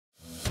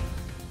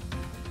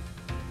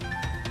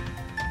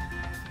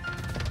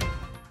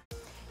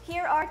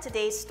here are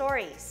today's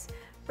stories.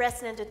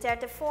 President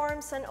Duterte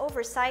forms an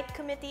oversight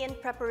committee in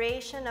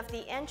preparation of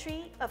the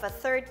entry of a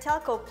third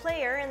telco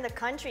player in the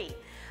country.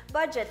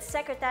 Budget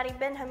Secretary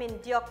Benjamin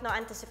Diokno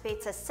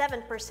anticipates a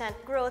 7%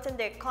 growth in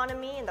the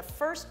economy in the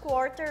first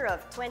quarter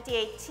of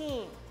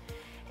 2018.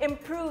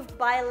 Improved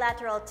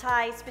bilateral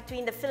ties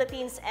between the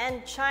Philippines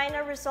and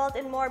China result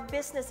in more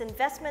business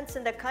investments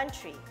in the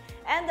country.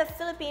 And the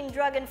Philippine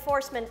Drug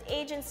Enforcement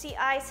Agency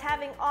eyes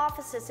having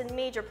offices in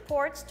major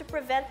ports to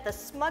prevent the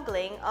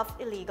smuggling of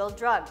illegal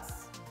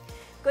drugs.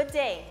 Good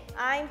day,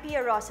 I'm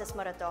Pia Rosas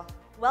Morato.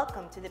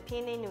 Welcome to the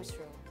PNA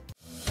Newsroom.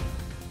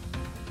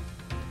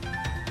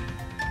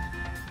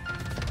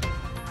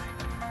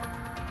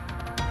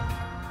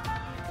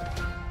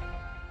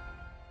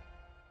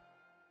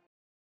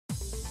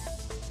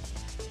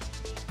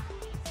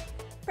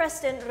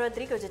 President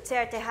Rodrigo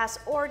Duterte has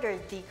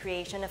ordered the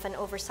creation of an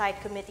oversight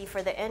committee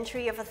for the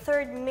entry of a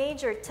third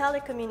major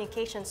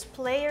telecommunications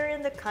player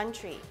in the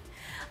country.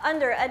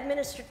 Under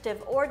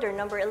Administrative Order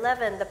Number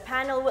 11, the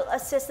panel will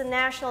assist the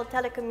National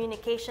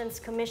Telecommunications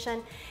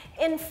Commission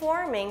in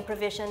forming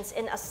provisions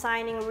in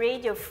assigning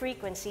radio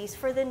frequencies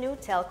for the new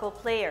telco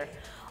player.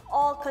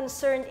 All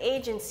concerned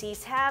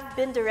agencies have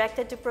been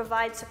directed to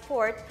provide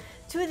support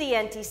to the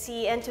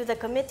NTC and to the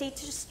committee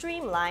to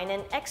streamline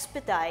and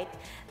expedite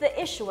the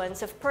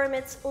issuance of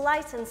permits,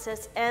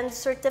 licenses, and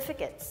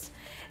certificates.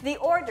 The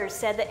order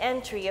said the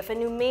entry of a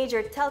new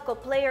major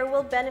telco player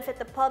will benefit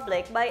the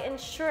public by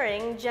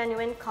ensuring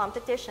genuine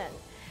competition.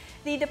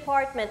 The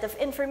Department of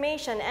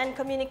Information and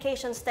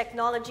Communications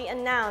Technology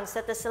announced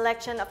that the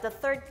selection of the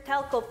third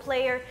telco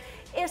player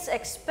is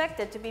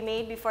expected to be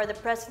made before the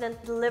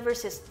President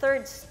delivers his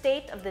third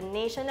State of the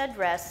Nation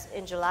address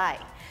in July.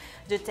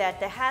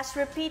 Duterte has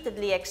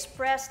repeatedly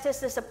expressed his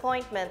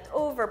disappointment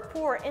over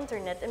poor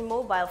internet and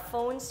mobile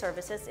phone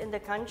services in the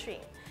country.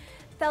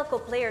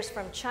 Telco players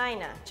from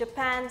China,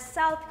 Japan,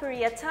 South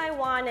Korea,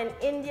 Taiwan, and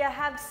India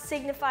have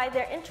signified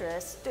their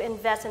interest to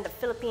invest in the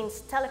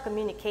Philippines'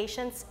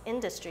 telecommunications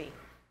industry.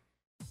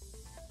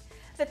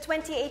 The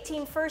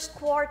 2018 first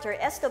quarter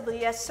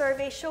SWS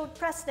survey showed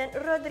President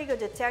Rodrigo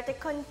Duterte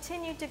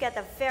continued to get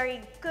a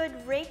very good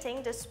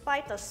rating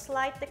despite a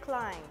slight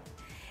decline.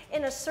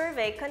 In a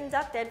survey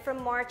conducted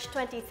from March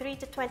 23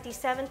 to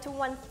 27 to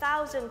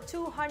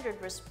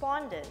 1,200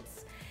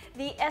 respondents,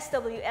 the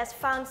SWS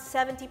found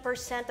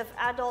 70% of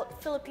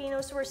adult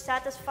Filipinos were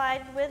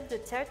satisfied with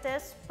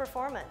Duterte's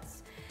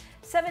performance.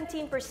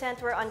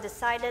 17% were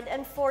undecided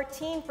and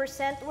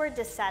 14% were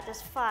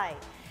dissatisfied.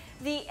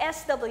 The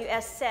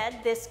SWS said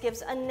this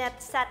gives a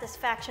net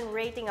satisfaction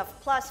rating of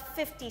plus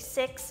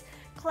 56,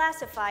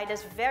 classified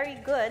as very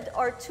good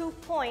or 2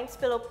 points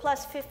below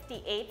plus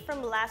 58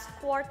 from last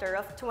quarter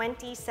of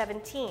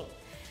 2017.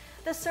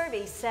 The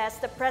survey says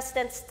the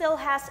President still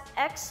has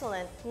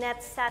excellent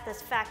net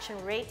satisfaction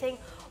rating,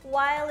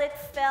 while it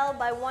fell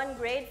by 1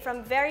 grade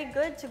from very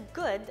good to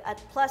good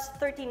at plus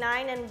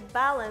 39 in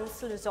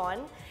Balance,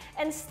 Luzon,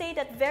 and stayed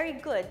at very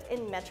good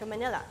in Metro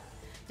Manila.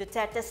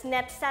 Duterte's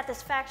net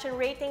satisfaction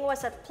rating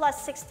was at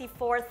plus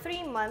 64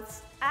 3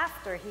 months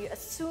after he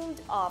assumed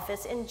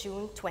office in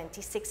June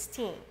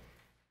 2016.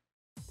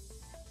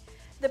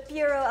 The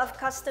Bureau of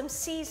Customs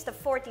seized a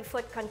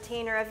 40-foot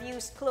container of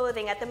used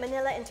clothing at the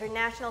Manila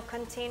International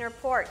Container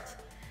Port.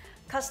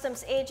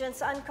 Customs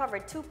agents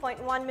uncovered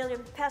 2.1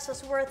 million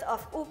pesos worth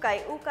of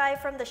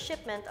ukay-ukay from the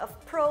shipment of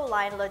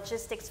Proline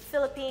Logistics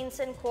Philippines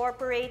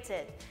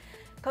Incorporated.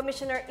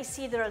 Commissioner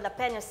Isidro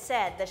Lapena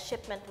said the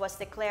shipment was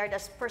declared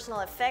as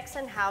personal effects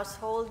and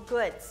household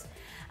goods.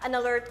 An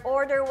alert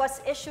order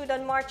was issued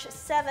on March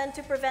 7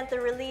 to prevent the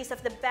release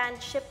of the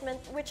banned shipment,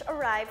 which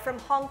arrived from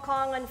Hong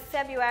Kong on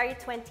February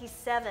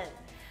 27.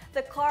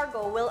 The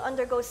cargo will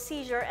undergo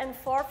seizure and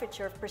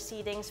forfeiture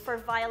proceedings for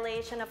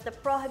violation of the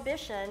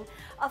prohibition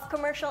of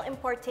commercial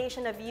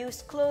importation of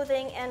used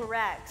clothing and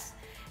rags.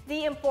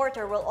 The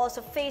importer will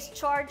also face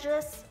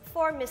charges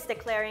for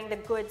misdeclaring the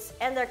goods,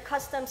 and their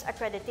customs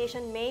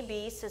accreditation may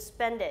be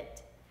suspended.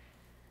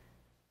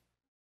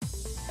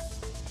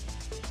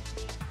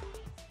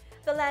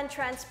 The Land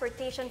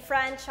Transportation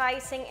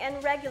Franchising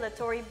and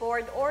Regulatory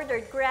Board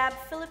ordered Grab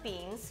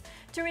Philippines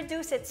to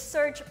reduce its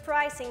surge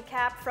pricing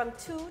cap from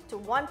 2 to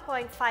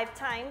 1.5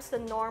 times the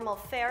normal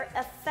fare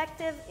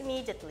effective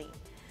immediately.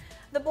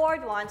 The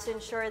board wants to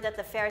ensure that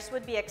the fares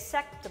would be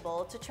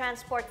acceptable to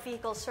transport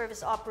vehicle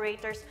service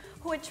operators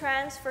who would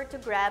transfer to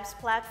Grab's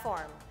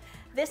platform.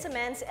 This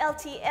amends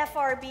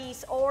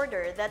LTFRB's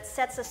order that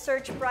sets a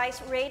surge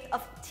price rate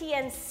of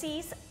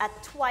TNCs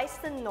at twice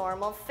the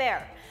normal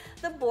fare.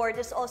 The board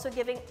is also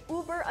giving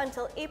Uber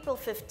until April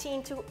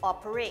 15 to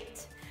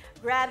operate.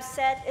 Grab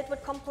said it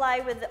would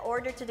comply with the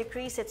order to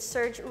decrease its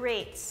surge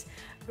rates.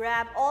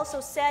 Grab also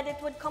said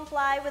it would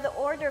comply with the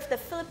order of the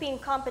Philippine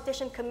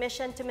Competition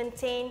Commission to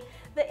maintain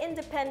the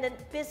independent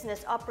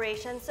business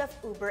operations of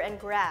Uber and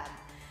Grab.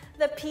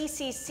 The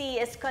PCC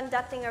is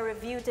conducting a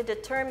review to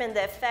determine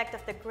the effect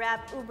of the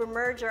Grab-Uber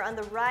merger on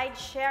the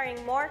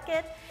ride-sharing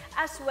market,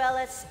 as well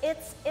as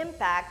its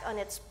impact on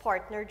its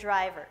partner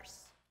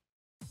drivers.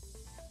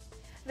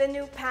 The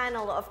new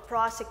panel of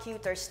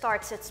prosecutors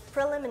starts its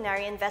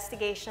preliminary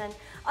investigation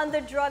on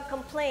the drug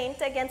complaint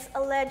against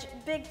alleged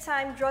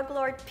big-time drug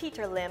lord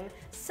Peter Lim,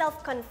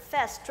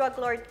 self-confessed drug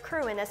lord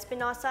Kerwin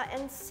Espinosa,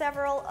 and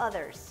several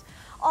others.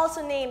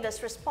 Also named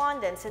as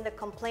respondents in the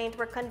complaint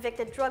were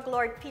convicted drug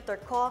lord Peter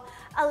Ko,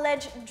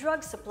 alleged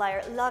drug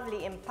supplier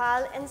Lovely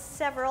Impal, and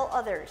several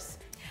others.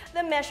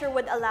 The measure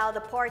would allow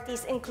the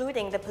parties,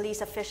 including the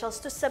police officials,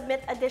 to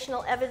submit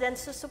additional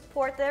evidence to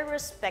support their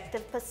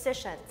respective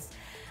positions.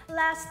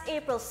 Last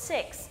April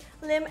 6,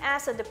 Lim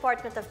asked the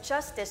Department of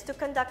Justice to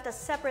conduct a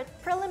separate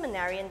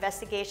preliminary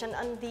investigation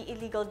on the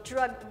illegal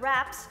drug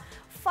raps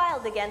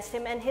filed against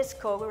him and his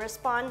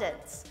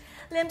co-respondents.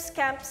 Lim's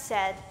camp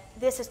said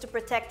this is to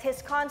protect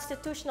his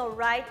constitutional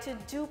right to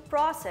due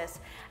process,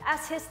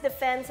 as his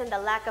defense and the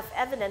lack of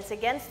evidence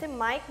against him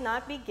might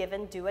not be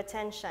given due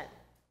attention.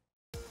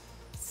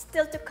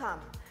 Still to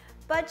come,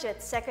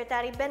 Budget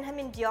Secretary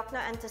Benjamin Diokno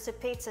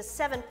anticipates a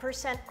 7%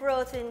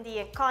 growth in the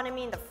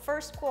economy in the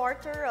first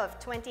quarter of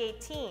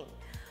 2018.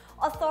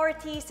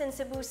 Authorities in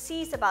Cebu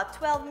seized about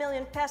 12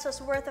 million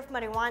pesos worth of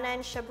marijuana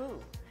and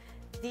shabu.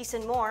 These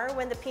and more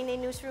when the PNA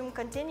Newsroom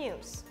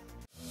continues.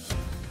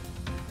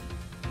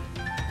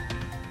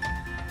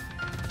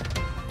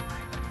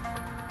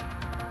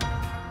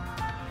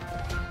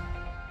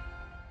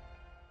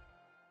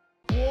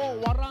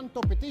 Warrant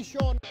of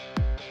petition.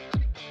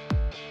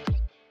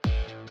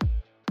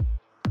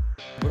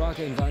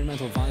 Boracay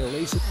environmental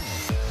violation.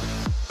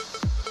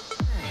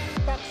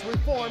 Tax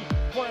reform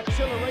for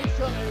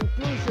acceleration and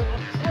inclusion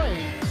of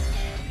trade.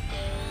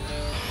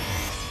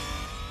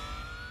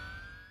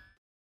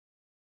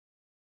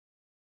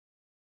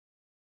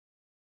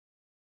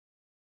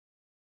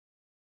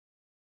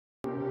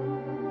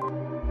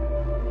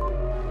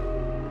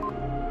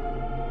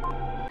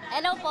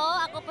 Hello po,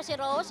 ako po si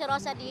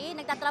Rosa D.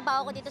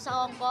 Nagtatrabaho ko dito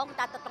sa Hong Kong,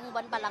 tatatong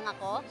buwan pa lang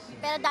ako.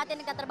 Pero dati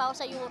nagtatrabaho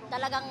sa Europe,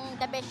 talagang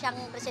the best siyang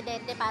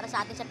presidente para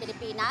sa atin sa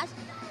Pilipinas.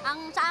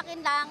 Ang sa akin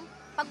lang,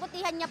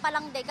 pagbutihan niya pa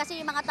lang din kasi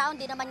yung mga tao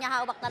hindi naman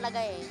niya hawak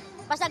talaga eh.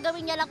 Basta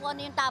gawin niya lang kung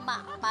ano yung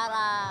tama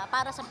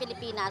para sa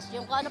Pilipinas.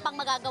 Yung kung ano pang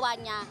magagawa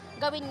niya,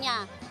 gawin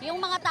niya. Yung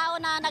mga tao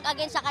na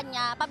nag-against sa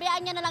kanya,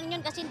 pabayaan niya na lang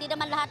yun kasi hindi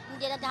naman lahat,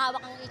 hindi na hawak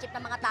ang isip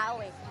ng mga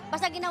tao eh.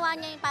 Basta ginawa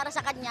niya yung para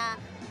sa kanya,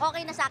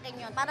 okay na sa akin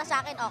yun. Para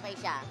sa akin, okay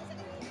siya.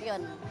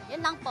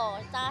 Yun lang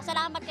po.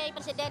 Salamat kay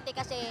Presidente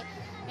kasi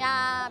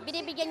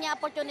binibigyan niya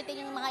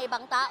opportunity yung mga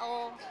ibang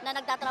tao na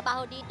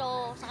nagtatrabaho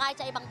dito kahit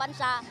sa ibang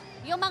bansa.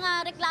 Yung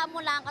mga reklamo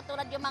lang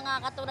katulad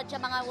sa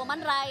mga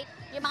woman right,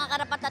 yung mga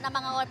karapatan ng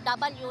mga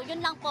OFW,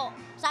 yun lang po.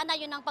 Sana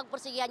yun ang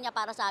pagpursigihan niya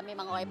para sa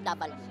aming mga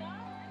OFW.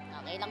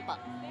 Okay lang po.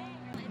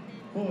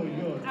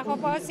 Ako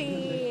po si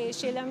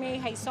Sheila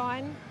May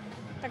Haison,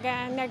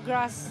 taga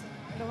Negros,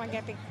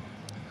 Dumaguete.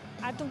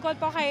 At tungkol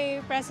po kay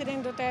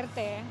President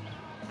Duterte,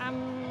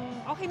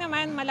 okay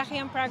naman, malaki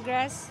ang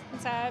progress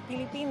sa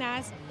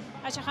Pilipinas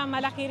at saka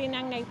malaki rin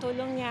ang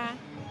naitulong niya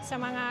sa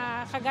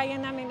mga kagaya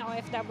namin na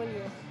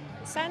OFW.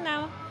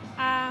 Sana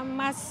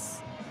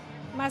mas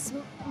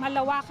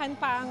malawakan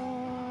pa ang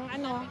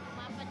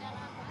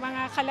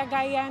mga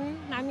kalagayan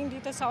namin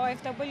dito sa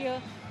OFW,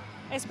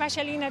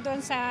 especially na doon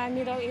sa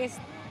Middle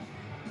East.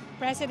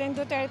 President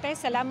Duterte,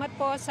 salamat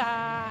po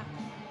sa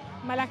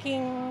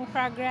malaking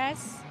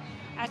progress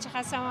at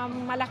saka sa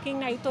malaking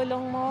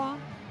naitulong mo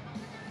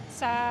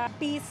sa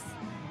peace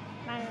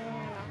ng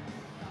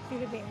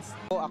Philippines.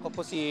 Ako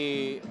po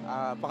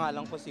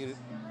pangalan ko si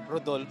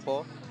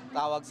Rodolfo,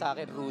 tawag sa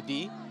akin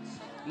Rudy.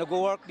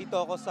 Nag-work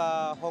dito ako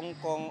sa Hong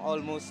Kong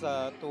almost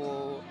to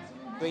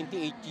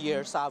 28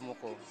 years sa amo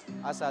ko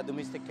as a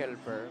domestic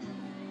helper.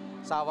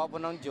 Sa awa po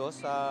ng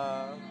Diyos,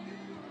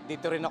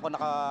 dito rin ako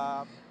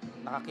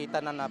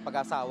nakakita na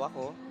pag-asawa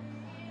ko.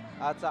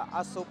 At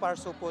as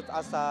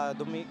a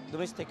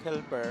domestic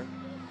helper,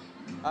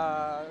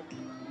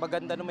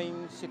 maganda naman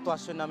yung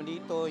sitwasyon namin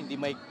dito, hindi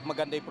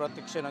maganda yung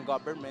protection ng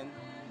government.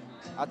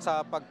 At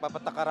sa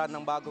pagpapatakaran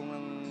ng bagong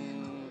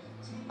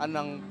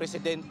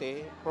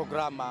presidente,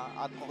 programa,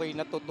 at ako'y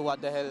natutuwa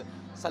dahil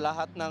sa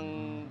lahat ng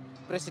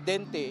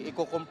presidente,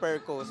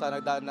 i-compare ko sa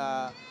nagdaan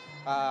na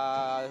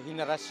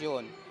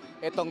henerasyon.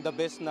 Itong the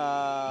best na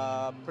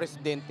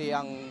presidente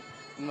ang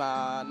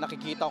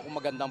nakikita ko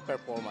magandang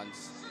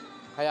performance.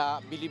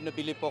 Kaya bilib na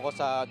bilib po ako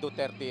sa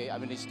Duterte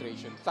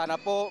administration. Sana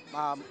po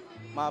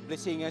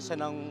ma-blessingan siya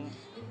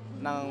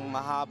ng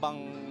mahabang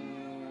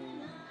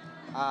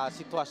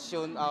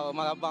sitwasyon,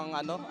 mahabang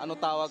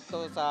tawag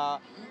to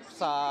sa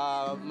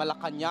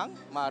Malacanang,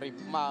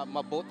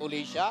 mabuot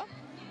uli siya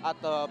at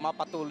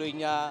mapatuloy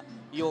niya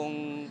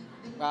yung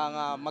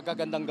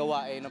magagandang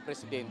gawain ng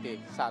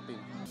presidente sa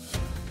atin.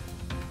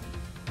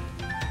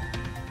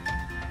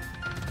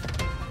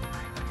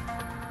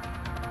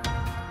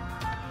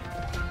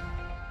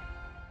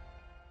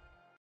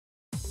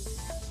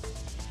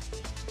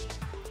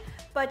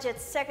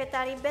 Budget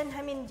Secretary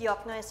Benjamin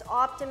Diokno is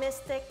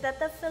optimistic that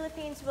the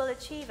Philippines will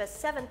achieve a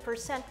 7%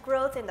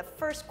 growth in the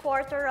first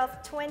quarter of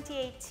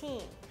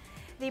 2018.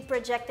 The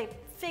projected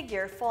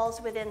figure falls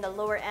within the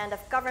lower end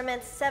of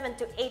government's 7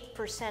 to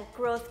 8%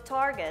 growth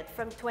target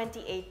from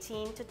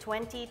 2018 to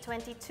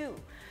 2022.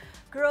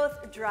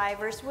 Growth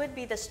drivers would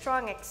be the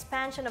strong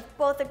expansion of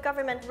both the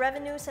government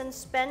revenues and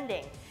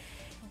spending.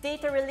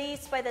 Data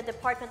released by the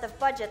Department of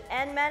Budget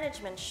and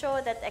Management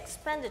show that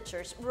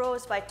expenditures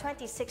rose by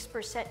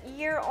 26%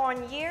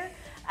 year-on-year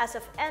as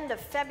of end of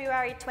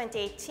February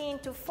 2018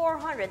 to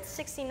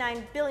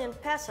 469 billion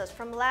pesos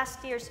from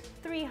last year's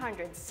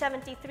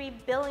 373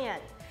 billion.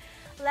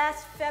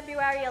 Last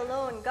February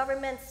alone,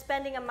 government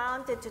spending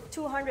amounted to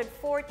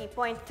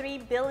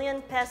 240.3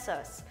 billion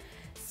pesos.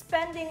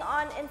 Spending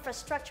on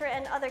infrastructure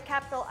and other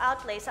capital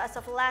outlays as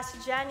of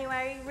last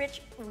January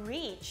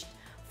reached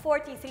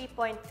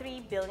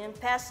 43.3 billion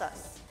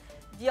pesos.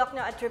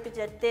 Diokno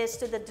attributed this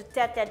to the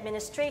Duterte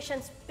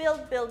administration's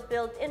Build, Build,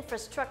 Build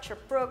infrastructure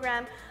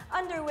program,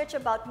 under which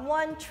about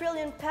 1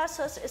 trillion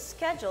pesos is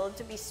scheduled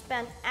to be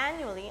spent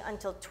annually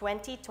until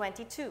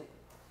 2022.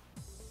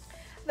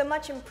 The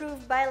much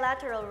improved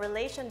bilateral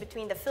relation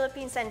between the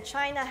Philippines and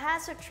China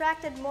has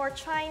attracted more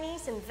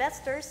Chinese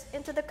investors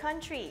into the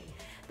country.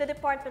 The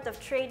Department of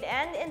Trade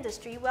and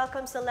Industry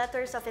welcomes the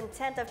letters of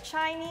intent of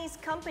Chinese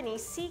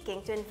companies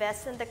seeking to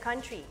invest in the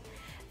country.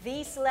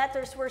 These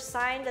letters were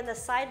signed on the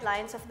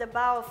sidelines of the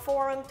Bao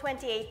Forum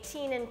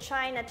 2018 in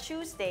China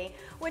Tuesday,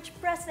 which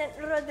President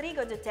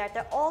Rodrigo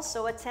Duterte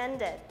also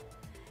attended.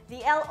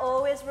 The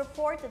LO is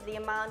reportedly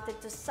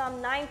amounted to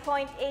some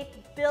 $9.8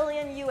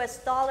 billion US,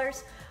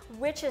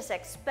 which is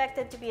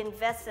expected to be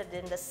invested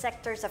in the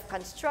sectors of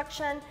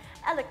construction,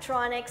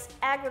 electronics,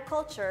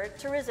 agriculture,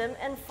 tourism,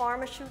 and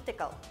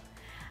pharmaceutical.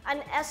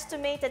 An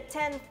estimated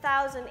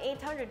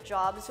 10,800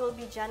 jobs will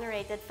be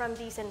generated from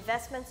these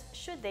investments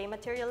should they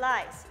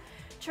materialize.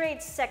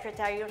 Trade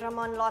Secretary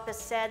Ramon Lopez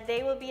said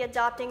they will be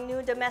adopting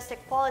new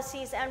domestic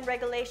policies and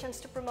regulations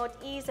to promote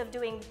ease of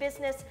doing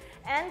business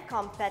and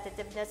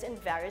competitiveness in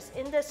various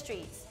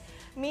industries.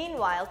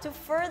 Meanwhile, to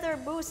further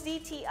boost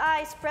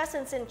DTI's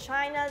presence in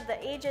China, the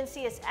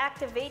agency is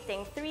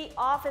activating 3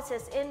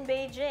 offices in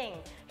Beijing,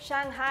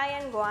 Shanghai,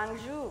 and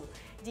Guangzhou.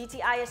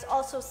 DTI is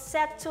also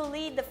set to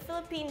lead the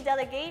Philippine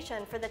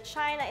delegation for the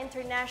China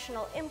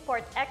International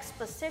Import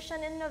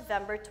Exposition in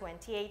November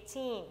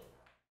 2018.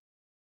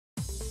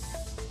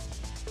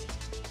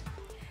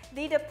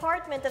 The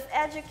Department of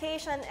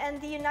Education and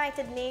the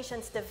United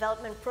Nations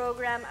Development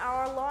Program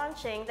are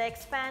launching the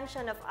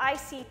expansion of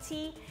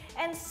ICT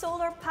and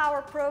solar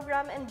power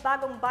program in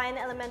Bagong Bayan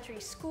Elementary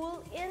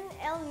School in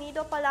El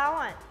Nido,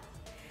 Palawan.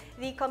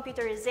 The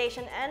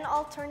computerization and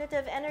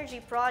alternative energy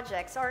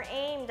projects are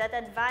aimed at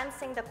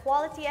advancing the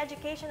quality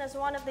education as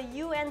one of the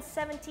UN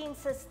 17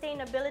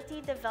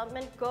 Sustainability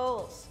Development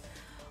Goals.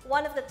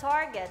 One of the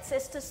targets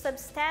is to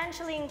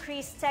substantially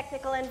increase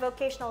technical and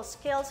vocational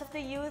skills of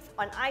the youth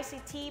on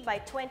ICT by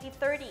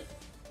 2030.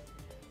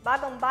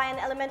 Bagong Bayan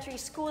Elementary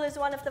School is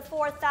one of the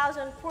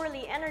 4,000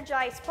 poorly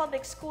energized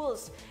public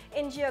schools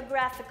in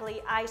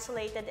geographically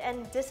isolated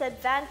and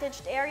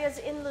disadvantaged areas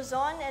in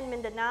Luzon and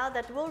Mindanao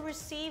that will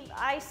receive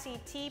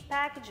ICT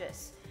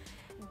packages.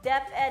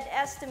 DepEd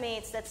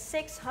estimates that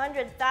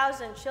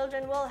 600,000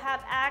 children will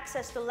have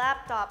access to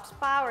laptops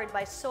powered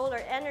by solar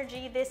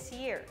energy this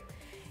year.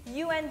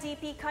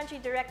 UNDP Country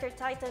Director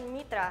Titan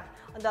Mitra,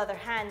 on the other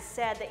hand,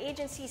 said the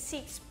agency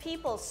seeks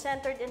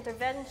people-centered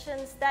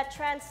interventions that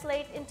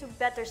translate into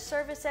better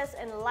services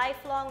and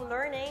lifelong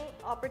learning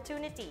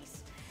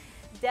opportunities.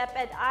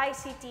 DepEd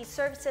ICT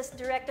Services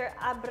Director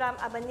Abram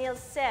Abanil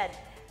said,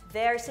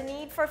 "There's a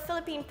need for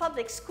Philippine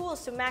public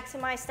schools to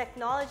maximize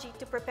technology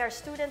to prepare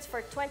students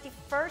for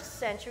 21st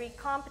century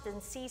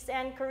competencies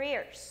and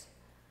careers."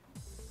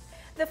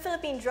 The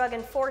Philippine Drug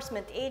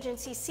Enforcement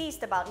Agency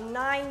seized about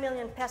 9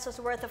 million pesos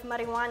worth of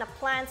marijuana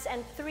plants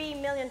and 3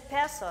 million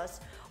pesos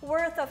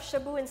worth of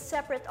shabu in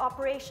separate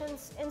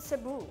operations in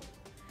Cebu.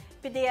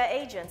 PDEA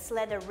agents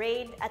led a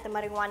raid at the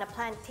marijuana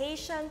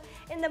plantation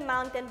in the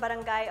mountain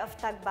barangay of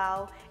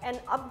Tagbao and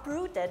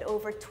uprooted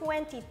over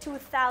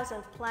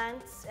 22,000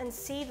 plants and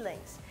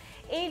seedlings.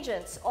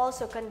 Agents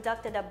also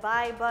conducted a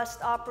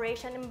buy-bust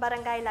operation in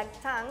Barangay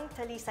Lagtang,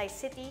 Talisay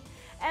City,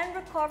 and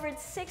recovered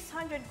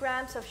 600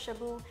 grams of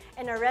shabu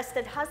and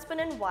arrested husband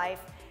and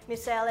wife,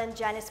 Misael and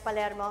Janice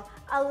Palermo,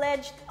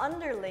 alleged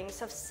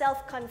underlings of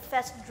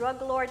self-confessed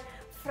drug lord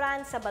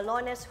Fran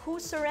Sabalones, who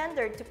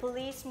surrendered to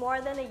police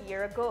more than a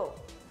year ago.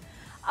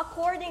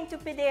 According to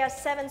PDEA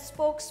 7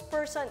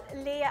 spokesperson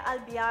Lea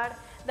Albiar,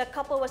 the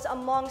couple was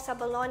among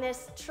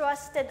Sabalones'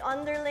 trusted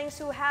underlings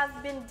who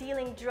have been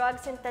dealing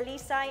drugs in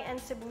Talisay and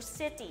Cebu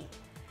City.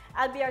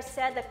 Albiar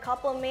said the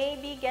couple may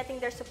be getting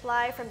their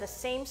supply from the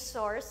same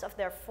source of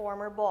their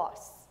former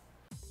boss.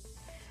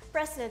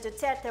 President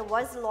Duterte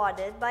was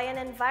lauded by an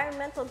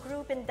environmental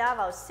group in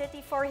Davao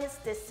City for his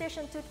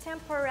decision to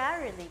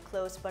temporarily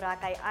close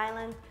Boracay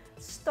Island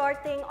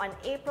starting on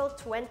April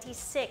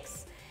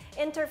 26.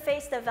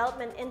 Interface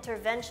Development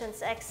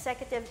Interventions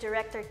Executive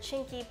Director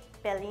Chinky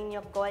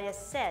Pelino Goya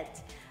said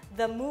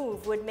the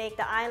move would make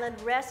the island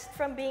rest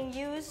from being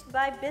used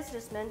by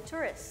businessmen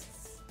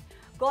tourists.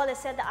 Gole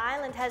said the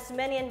island has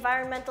many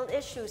environmental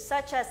issues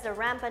such as the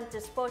rampant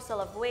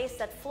disposal of waste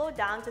that flow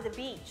down to the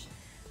beach.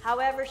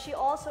 However, she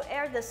also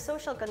aired the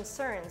social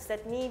concerns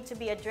that need to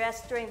be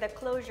addressed during the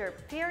closure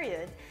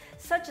period,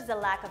 such as the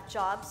lack of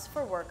jobs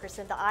for workers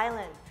in the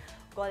island.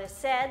 Gole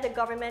said the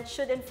government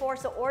should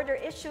enforce the order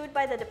issued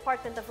by the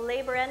Department of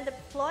Labor and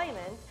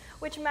Employment,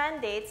 which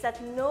mandates that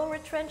no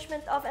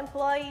retrenchment of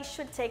employees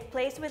should take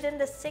place within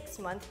the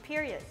 6-month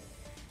period.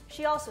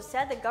 She also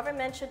said the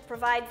government should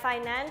provide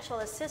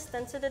financial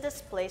assistance to the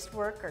displaced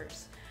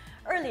workers.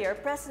 Earlier,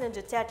 President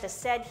Duterte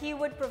said he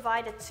would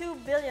provide a 2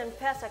 billion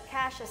peso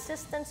cash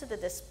assistance to the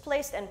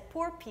displaced and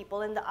poor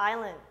people in the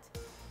island.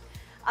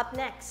 Up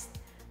next,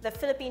 the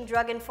Philippine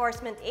Drug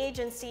Enforcement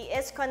Agency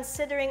is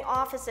considering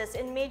offices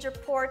in major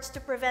ports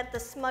to prevent the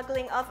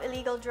smuggling of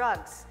illegal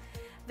drugs.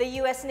 The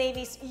U.S.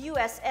 Navy's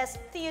USS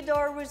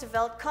Theodore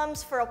Roosevelt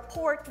comes for a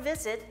port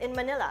visit in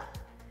Manila.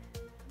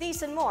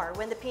 These and more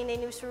when the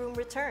PNA Newsroom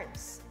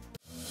returns.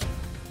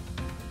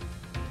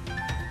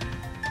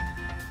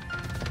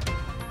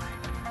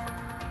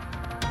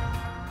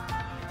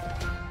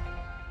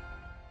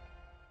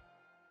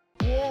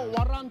 Quo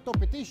warranto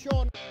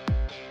petition.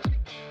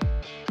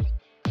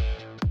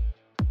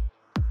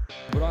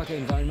 Baraka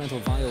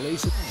environmental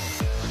violation.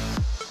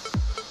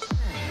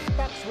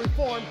 Tax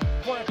reform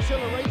for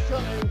acceleration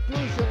and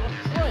inclusion of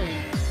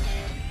trade.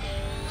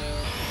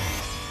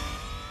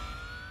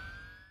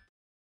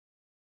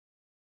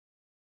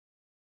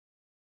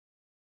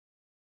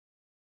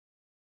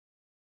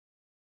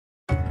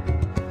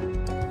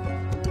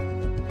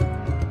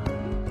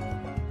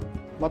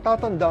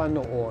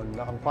 Matatandaan noon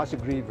na ang Pasig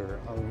River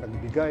ang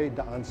nagbigay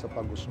daan sa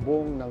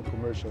pag-usbong ng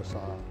komersyo sa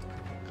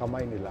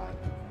kamay nila.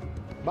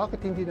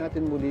 Bakit hindi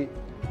natin muli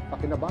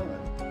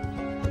pakinabangan?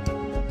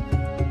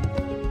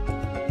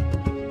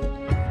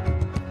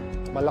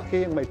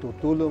 Malaki ang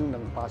maitutulong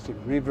ng Pasig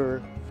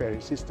River Ferry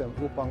System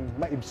upang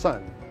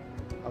maibsan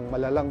ang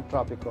malalang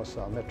trapiko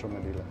sa Metro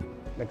Manila.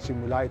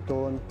 Nagsimula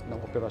ito ng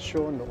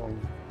operasyon noong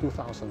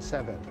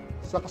 2007.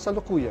 Sa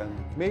kasalukuyan,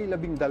 may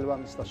 12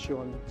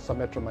 istasyon sa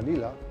Metro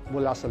Manila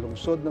mula sa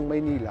lungsod ng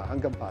Maynila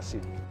hanggang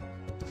Pasig.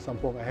 10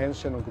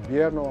 ahensya ng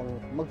gobyerno ang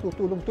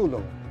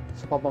magtutulong-tulong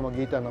sa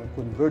pamamagitan ng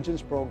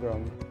Convergence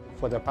Program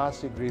for the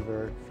Pasig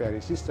River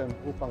Ferry System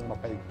upang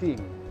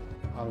mapaigting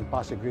ang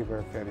Pasig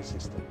River Ferry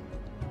System.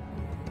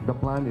 The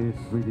plan is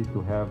really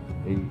to have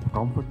a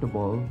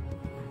comfortable,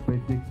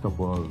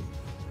 predictable,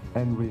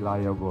 and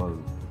reliable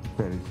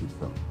ferry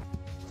system.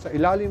 Sa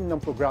ilalim ng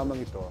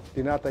programang ito,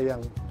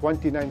 tinatayang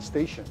 29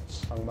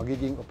 stations ang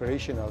magiging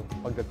operational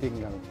pagdating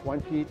ng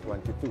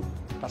 2022,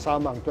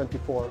 kasama ang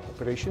 24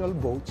 operational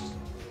boats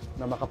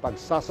na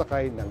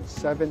makapagsasakay ng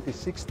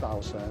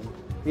 76,800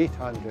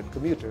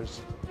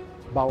 commuters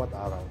bawat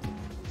araw.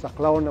 Sa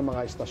clown ng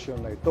mga istasyon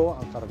na ito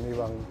ang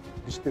karaniwang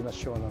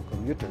destinasyon ng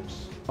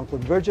commuters. Ang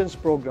Convergence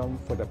Program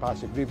for the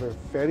Pasig River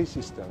Ferry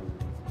System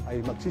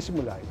ay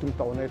magsisimula itong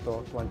taon na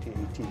ito,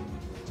 2018.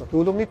 Sa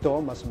tulong nito,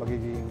 mas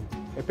magiging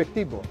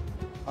epektibo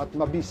at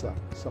mabisa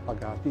sa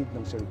paghatid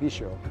ng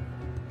serbisyo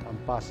ang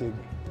Pasig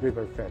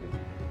River Ferry.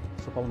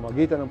 Sa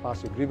pamamagitan ng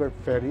Pasig River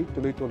Ferry,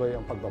 tuloy-tuloy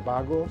ang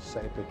pagbabago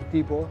sa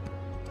epektibo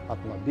at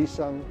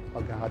mabisang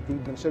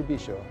paghahatid ng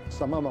serbisyo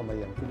sa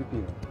mamamayang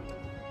Pilipino.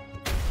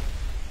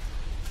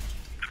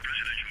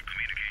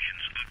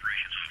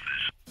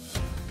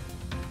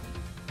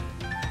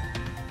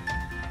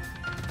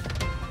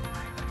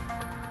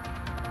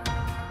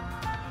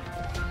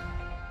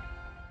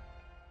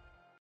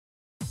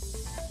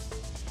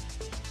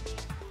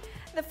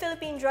 The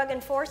Philippine Drug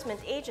Enforcement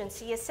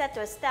Agency is set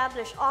to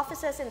establish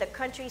offices in the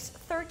country's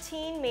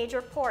 13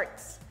 major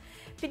ports.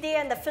 PDEA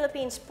and the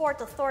Philippines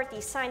Port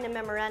Authority signed a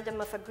memorandum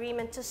of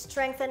agreement to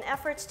strengthen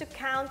efforts to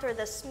counter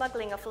the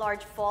smuggling of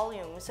large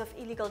volumes of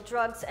illegal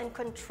drugs and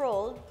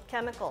controlled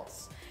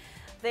chemicals.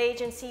 The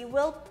agency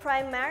will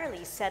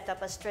primarily set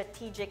up a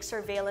strategic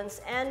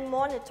surveillance and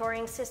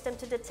monitoring system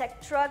to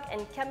detect drug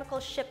and chemical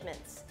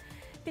shipments.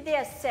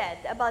 PDEA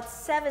said about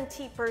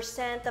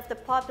 70% of the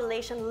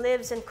population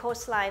lives in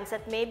coastlines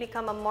that may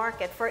become a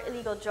market for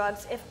illegal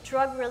drugs if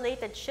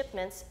drug-related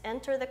shipments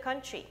enter the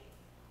country.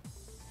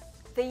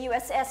 The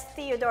USS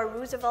Theodore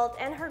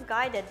Roosevelt and her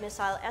guided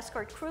missile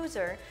escort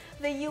cruiser,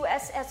 the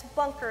USS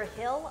Bunker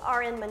Hill,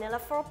 are in Manila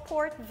for a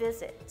port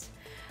visit.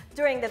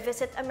 During the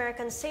visit,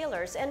 American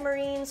sailors and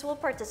Marines will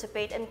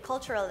participate in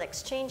cultural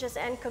exchanges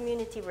and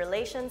community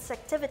relations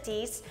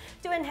activities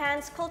to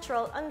enhance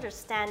cultural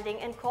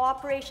understanding and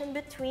cooperation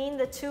between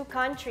the two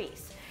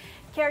countries.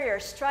 Carrier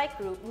Strike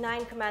Group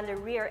 9 Commander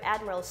Rear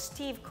Admiral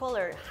Steve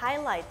Kohler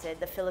highlighted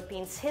the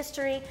Philippines'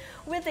 history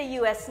with the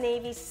U.S.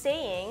 Navy,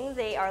 saying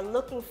they are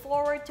looking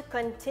forward to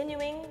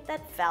continuing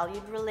that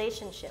valued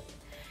relationship.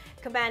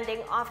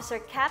 Commanding Officer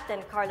Captain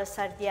Carlos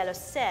Sardielo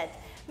said,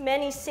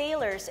 many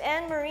sailors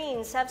and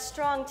Marines have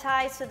strong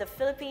ties to the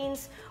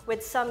Philippines,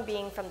 with some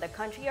being from the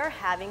country or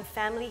having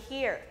family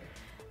here.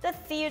 The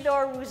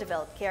Theodore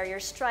Roosevelt Carrier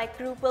Strike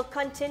Group will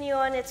continue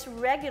on its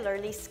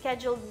regularly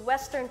scheduled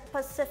Western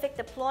Pacific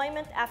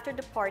deployment after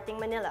departing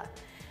Manila.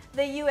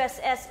 The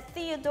USS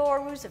Theodore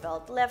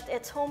Roosevelt left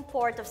its home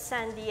port of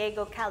San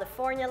Diego,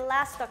 California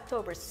last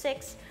October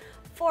 6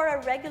 for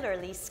a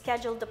regularly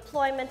scheduled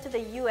deployment to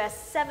the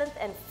U.S. 7th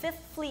and 5th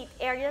Fleet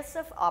areas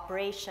of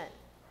operation.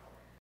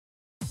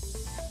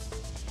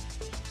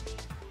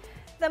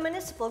 The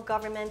municipal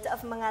government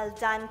of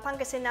Mangaldan,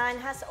 Pangasinan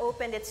has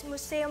opened its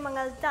Museo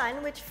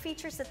Mangaldan, which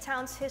features the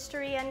town's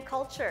history and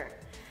culture.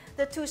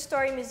 The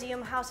two-story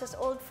museum houses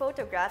old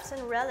photographs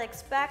and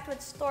relics backed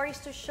with stories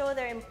to show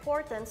their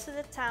importance to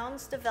the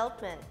town's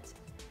development.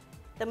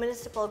 The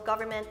municipal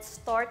government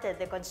started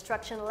the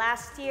construction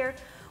last year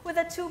with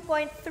a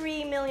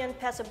 2.3 million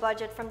peso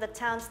budget from the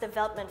town's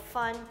development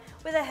fund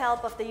with the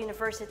help of the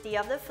University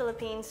of the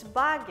Philippines,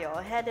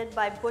 Baguio, headed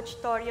by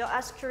Butch Torrio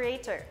as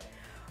curator.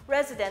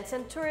 Residents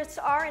and tourists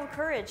are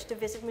encouraged to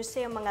visit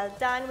Museo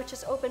Mangaldan, which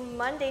is open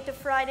Monday to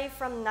Friday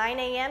from 9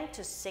 a.m.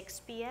 to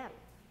 6 p.m.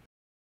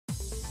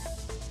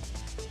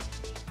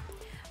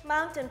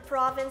 Mountain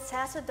Province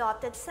has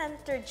adopted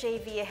Senator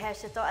J.V.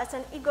 Ejercito as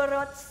an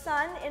Igorot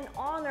son in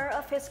honor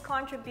of his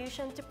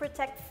contribution to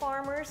protect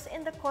farmers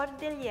in the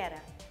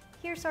Cordillera.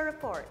 Here's our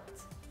report.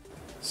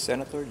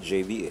 Senator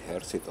J.V.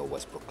 Ejercito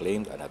was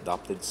proclaimed an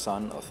adopted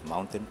son of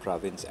Mountain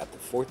Province at the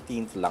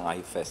 14th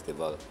Langay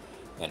Festival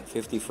and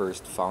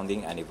 51st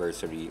founding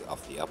anniversary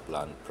of the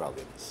Upland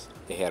Province.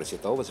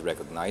 Ejercito was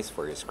recognized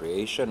for his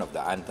creation of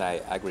the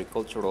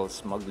Anti-Agricultural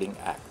Smuggling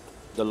Act.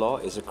 The law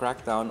is a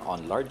crackdown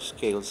on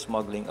large-scale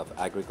smuggling of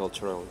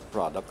agricultural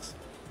products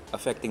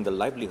affecting the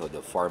livelihood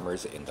of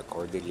farmers in the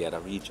Cordillera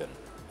region.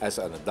 As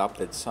an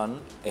adopted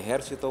son,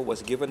 Ejercito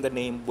was given the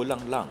name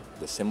Bulanglang,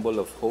 the symbol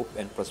of hope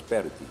and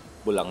prosperity.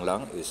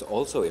 Bulanglang is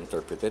also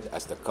interpreted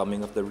as the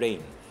coming of the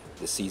rain,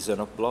 the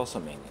season of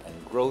blossoming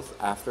and growth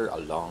after a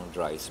long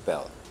dry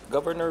spell.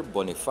 Governor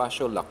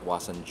Bonifacio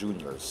Lacwasan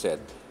Jr.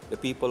 said the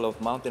people of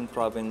Mountain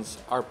Province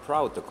are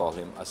proud to call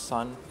him a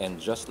son,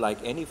 and just like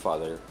any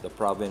father, the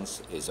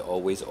province is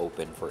always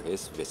open for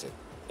his visit.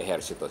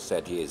 Ejercito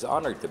said he is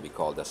honored to be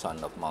called a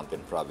son of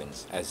Mountain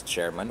Province. As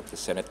chairman of the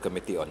Senate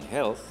Committee on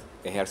Health,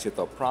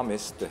 Ejercito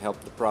promised to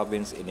help the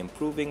province in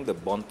improving the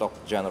Bontoc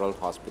General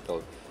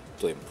Hospital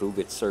to improve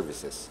its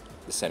services.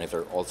 The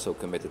senator also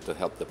committed to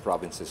help the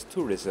province's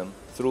tourism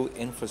through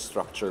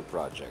infrastructure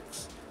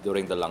projects.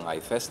 During the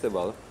Langay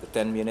Festival, the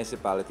 10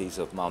 municipalities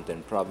of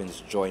Mountain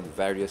Province joined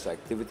various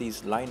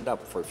activities lined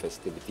up for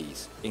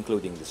festivities,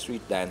 including the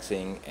street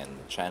dancing and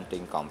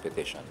chanting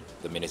competition.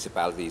 The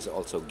municipalities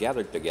also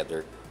gathered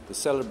together to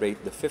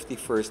celebrate the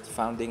 51st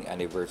founding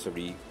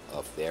anniversary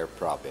of their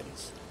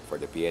province. For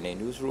the PNA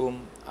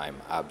Newsroom, I'm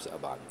Abs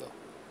Abando.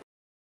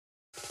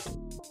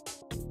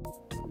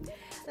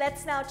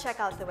 Let's now check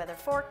out the weather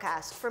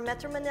forecast for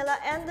Metro Manila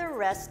and the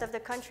rest of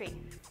the country.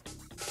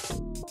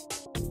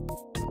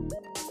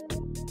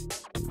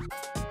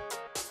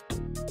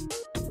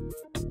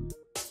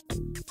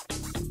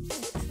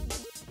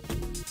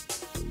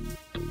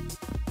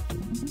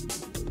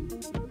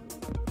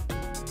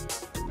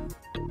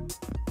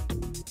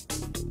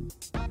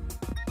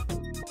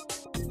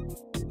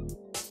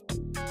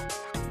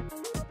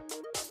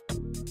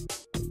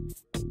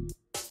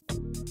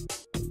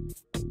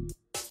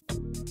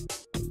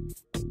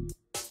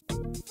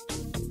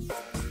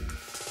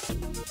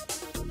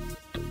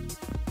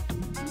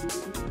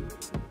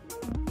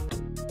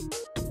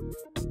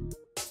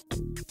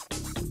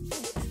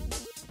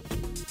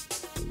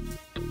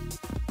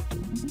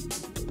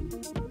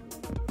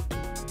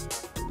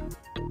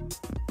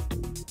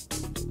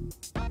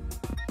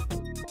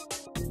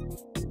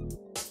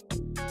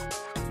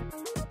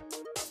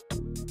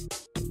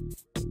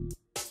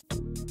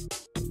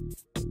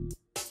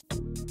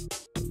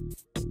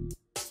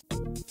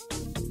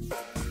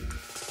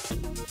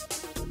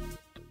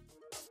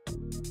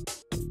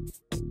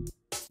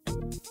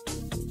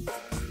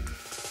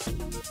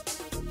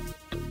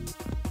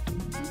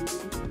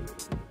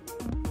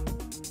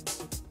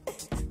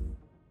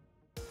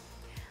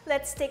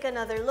 Let's take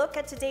another look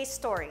at today's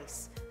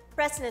stories.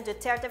 President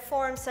Duterte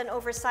forms an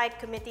oversight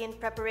committee in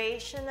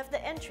preparation of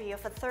the entry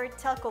of a third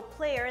telco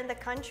player in the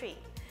country.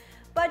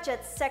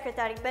 Budget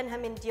Secretary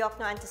Benjamin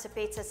Diokno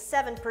anticipates a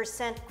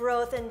 7%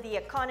 growth in the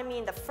economy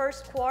in the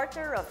first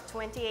quarter of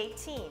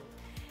 2018.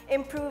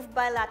 Improved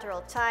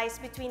bilateral ties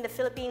between the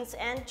Philippines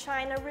and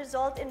China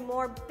result in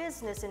more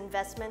business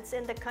investments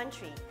in the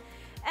country.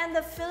 And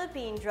the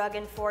Philippine Drug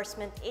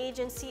Enforcement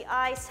Agency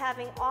eyes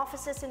having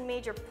offices in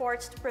major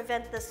ports to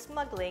prevent the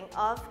smuggling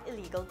of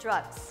illegal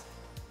drugs.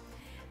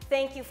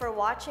 Thank you for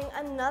watching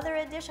another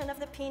edition of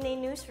the PNA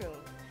Newsroom.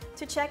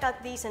 To check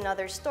out these and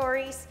other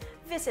stories,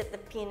 visit the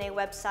PNA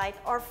website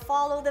or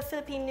follow the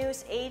Philippine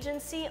News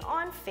Agency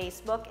on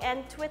Facebook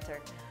and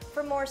Twitter.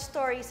 For more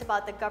stories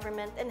about the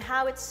government and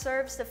how it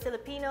serves the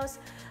Filipinos,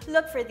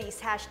 look for these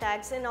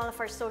hashtags in all of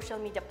our social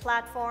media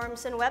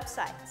platforms and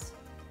websites.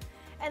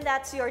 And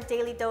that's your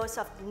daily dose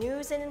of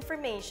news and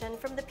information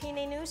from the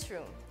PNA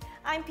Newsroom.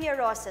 I'm Pia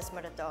Rosas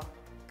Morato.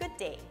 Good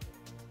day.